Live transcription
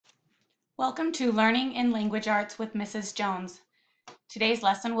Welcome to Learning in Language Arts with Mrs. Jones. Today's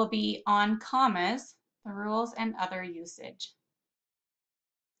lesson will be on commas, the rules and other usage.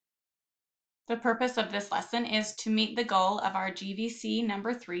 The purpose of this lesson is to meet the goal of our GVC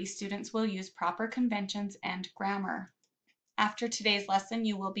number 3, students will use proper conventions and grammar. After today's lesson,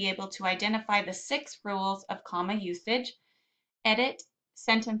 you will be able to identify the 6 rules of comma usage, edit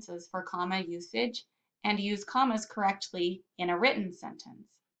sentences for comma usage, and use commas correctly in a written sentence.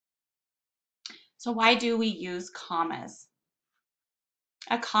 So why do we use commas?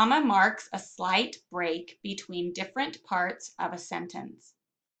 A comma marks a slight break between different parts of a sentence.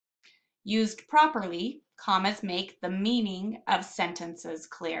 Used properly, commas make the meaning of sentences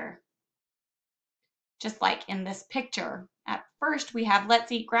clear. Just like in this picture, at first we have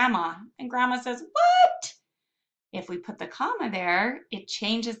 "let's eat grandma," and grandma says, "What?" If we put the comma there, it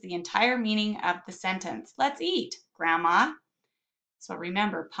changes the entire meaning of the sentence. Let's eat, grandma. So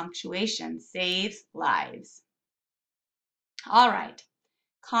remember, punctuation saves lives. All right.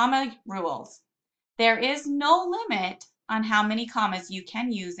 Comma rules. There is no limit on how many commas you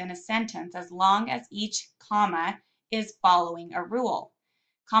can use in a sentence as long as each comma is following a rule.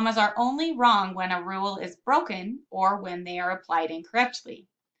 Commas are only wrong when a rule is broken or when they are applied incorrectly.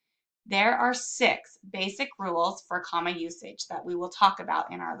 There are 6 basic rules for comma usage that we will talk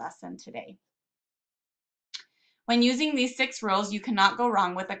about in our lesson today. When using these 6 rules, you cannot go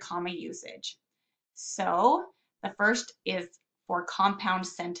wrong with a comma usage. So the first is for compound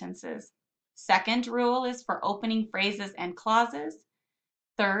sentences. Second rule is for opening phrases and clauses.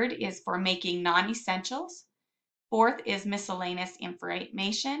 Third is for making non-essentials. Fourth is miscellaneous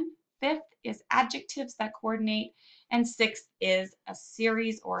information. Fifth is adjectives that coordinate. And sixth is a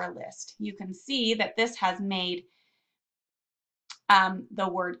series or a list. You can see that this has made the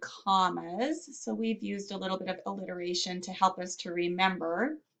word commas. So we've used a little bit of alliteration to help us to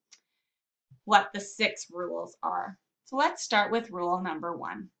remember what the 6 rules are. So let's start with rule number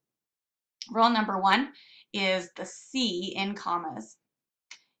 1. Rule number 1 is the C in commas.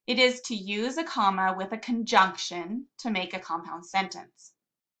 It is to use a comma with a conjunction to make a compound sentence.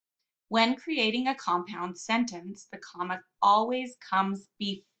 When creating a compound sentence, the comma always comes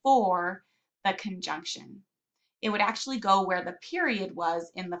before the conjunction. It would actually go where the period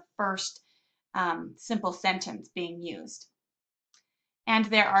was in the first simple sentence being used. And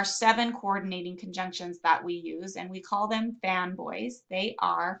there are 7 coordinating conjunctions that we use, and we call them fanboys. They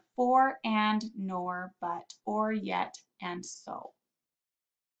are for, and, nor, but, or, yet, and so.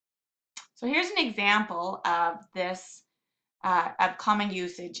 So here's an example of this, of common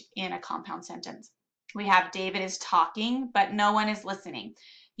usage in a compound sentence. We have David is talking, but no one is listening.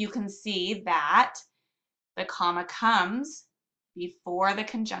 You can see that the comma comes before the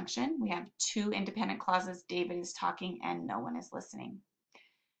conjunction. We have 2 independent clauses, David is talking and no one is listening.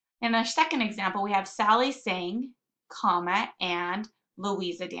 In our second example, we have Sally sang, comma, and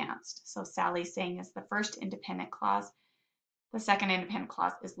Louisa danced. So Sally sang is the first independent clause. The second independent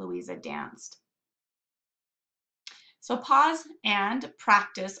clause is Louisa danced. So pause and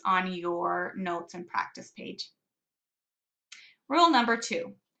practice on your notes and practice page. Rule number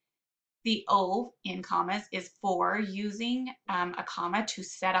 2. The O in commas is for using a comma to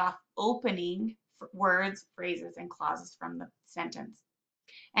set off opening words, phrases, and clauses from the sentence.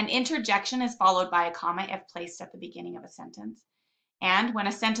 An interjection is followed by a comma if placed at the beginning of a sentence. And when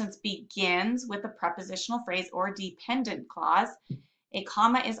a sentence begins with a prepositional phrase or dependent clause, a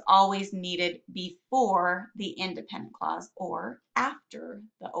comma is always needed before the independent clause or after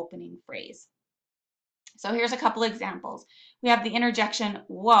the opening phrase. So here's a couple examples. We have the interjection,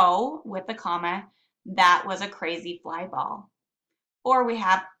 whoa, with a comma, that was a crazy fly ball. Or we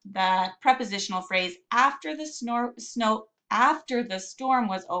have the prepositional phrase, after the storm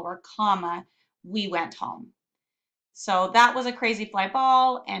was over, comma, we went home. So that was a crazy fly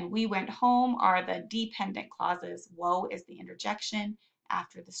ball and we went home are the dependent clauses. Whoa is the interjection.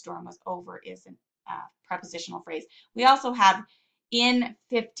 After the storm was over is a prepositional phrase. We also have in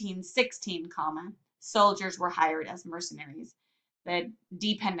 1516, comma, soldiers were hired as mercenaries. The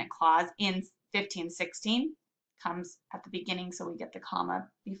dependent clause in 1516 comes at the beginning, so we get the comma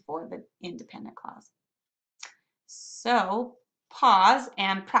before the independent clause. So pause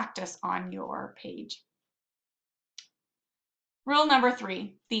and practice on your page. Rule number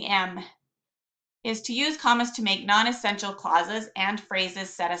 3, the M, is to use commas to make non-essential clauses and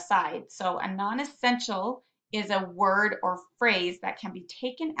phrases set aside. So a non-essential is a word or phrase that can be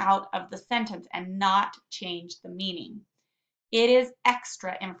taken out of the sentence and not change the meaning. It is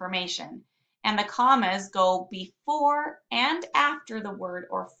extra information, and the commas go before and after the word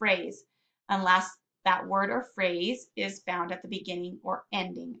or phrase, unless that word or phrase is found at the beginning or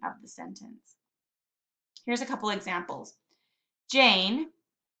ending of the sentence. Here's a couple examples. Jane,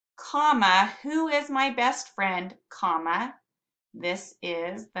 comma, who is my best friend, comma, this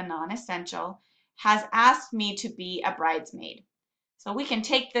is the non-essential, has asked me to be a bridesmaid. So we can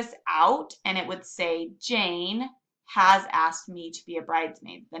take this out and it would say Jane has asked me to be a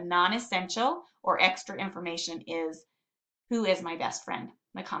bridesmaid. The non-essential or extra information is who is my best friend.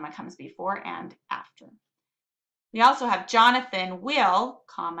 The comma comes before and after. We also have Jonathan will,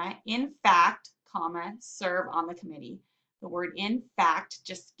 comma, in fact, comma, serve on the committee. The word in fact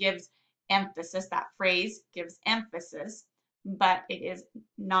just gives emphasis. That phrase gives emphasis, but it is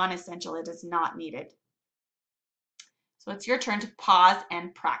non-essential. It is not needed. So it's your turn to pause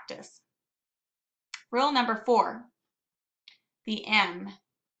and practice. Rule number 4, the M.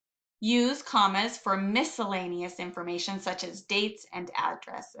 Use commas for miscellaneous information such as dates and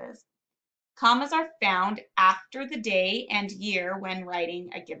addresses. Commas are found after the day and year when writing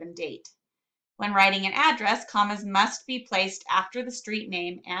a given date. When writing an address, commas must be placed after the street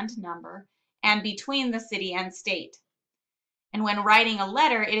name and number and between the city and state. And when writing a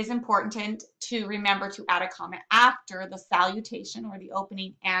letter, it is important to remember to add a comma after the salutation or the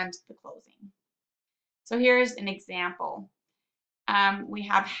opening and the closing. So here's an example. We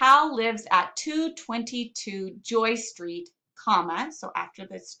have Hal lives at 222 Joy Street, comma, so after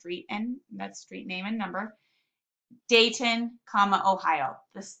the street and that street name and number, Dayton, comma, Ohio.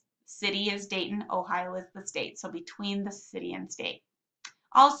 The city is Dayton, Ohio is the state, so between the city and state.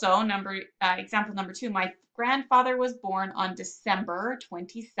 Also, example number 2, my grandfather was born on December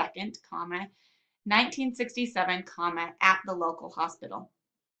 22nd, comma, 1967, comma, at the local hospital.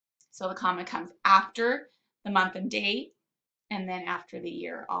 So the comma comes after the month and date, and then after the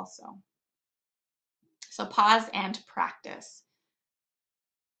year also. So pause and practice.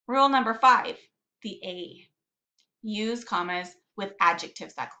 Rule number 5, the A. Use commas with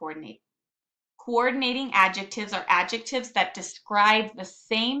adjectives that coordinate. Coordinating adjectives are adjectives that describe the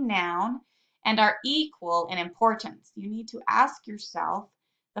same noun and are equal in importance. You need to ask yourself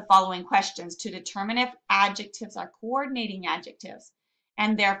the following questions to determine if adjectives are coordinating adjectives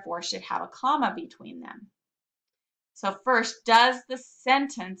and therefore should have a comma between them. So first, does the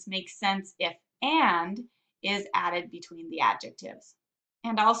sentence make sense if and is added between the adjectives?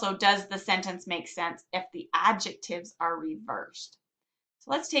 And also, does the sentence make sense if the adjectives are reversed? So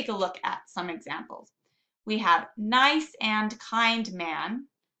let's take a look at some examples. We have nice and kind man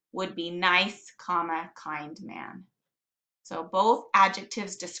would be nice, comma, kind man. So both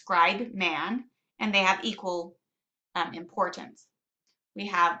adjectives describe man and they have equal importance. We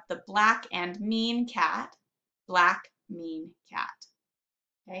have the black and mean cat, black, mean cat.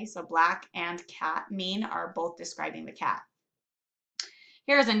 Okay, so black and cat, mean are both describing the cat.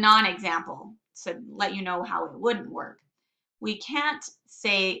 Here's a non-example to let you know how it wouldn't work. We can't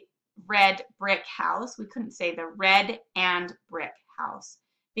say red brick house. We couldn't say the red and brick house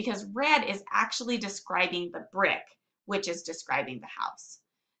because red is actually describing the brick, which is describing the house.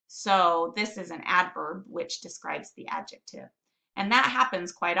 So this is an adverb which describes the adjective. And that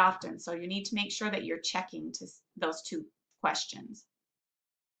happens quite often. So you need to make sure that you're checking to those two questions.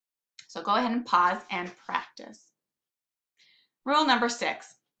 So go ahead and pause and practice. Rule number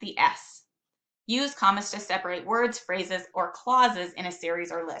 6, the S. Use commas to separate words, phrases, or clauses in a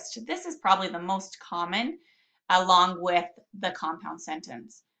series or list. This is probably the most common along with the compound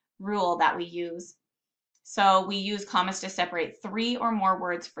sentence rule that we use. So we use commas to separate 3 or more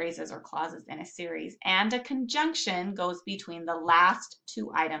words, phrases, or clauses in a series, and a conjunction goes between the last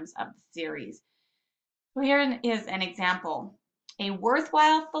 2 items of the series. So here is an example. A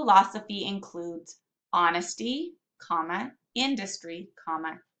worthwhile philosophy includes honesty, comma, industry,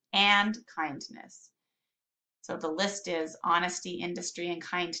 comma, and kindness. So the list is honesty, industry, and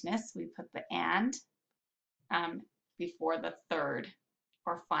kindness. We put the and before the third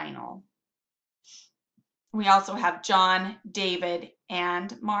or final. We also have John, David,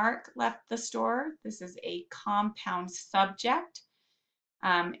 and Mark left the store. This is a compound subject.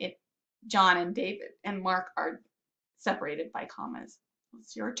 John and David and Mark are separated by commas.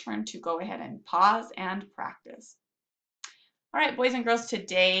 It's your turn to go ahead and pause and practice. All right, boys and girls,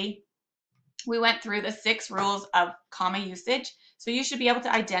 today we went through the 6 rules of comma usage. So you should be able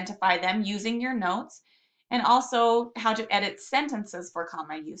to identify them using your notes, and also how to edit sentences for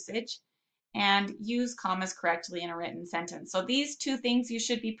comma usage and use commas correctly in a written sentence. So these 2 things you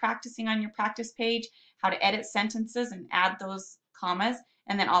should be practicing on your practice page, how to edit sentences and add those commas,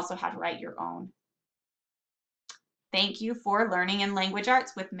 and then also how to write your own. Thank you for learning in language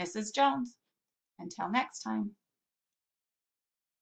arts with Mrs. Jones. Until next time.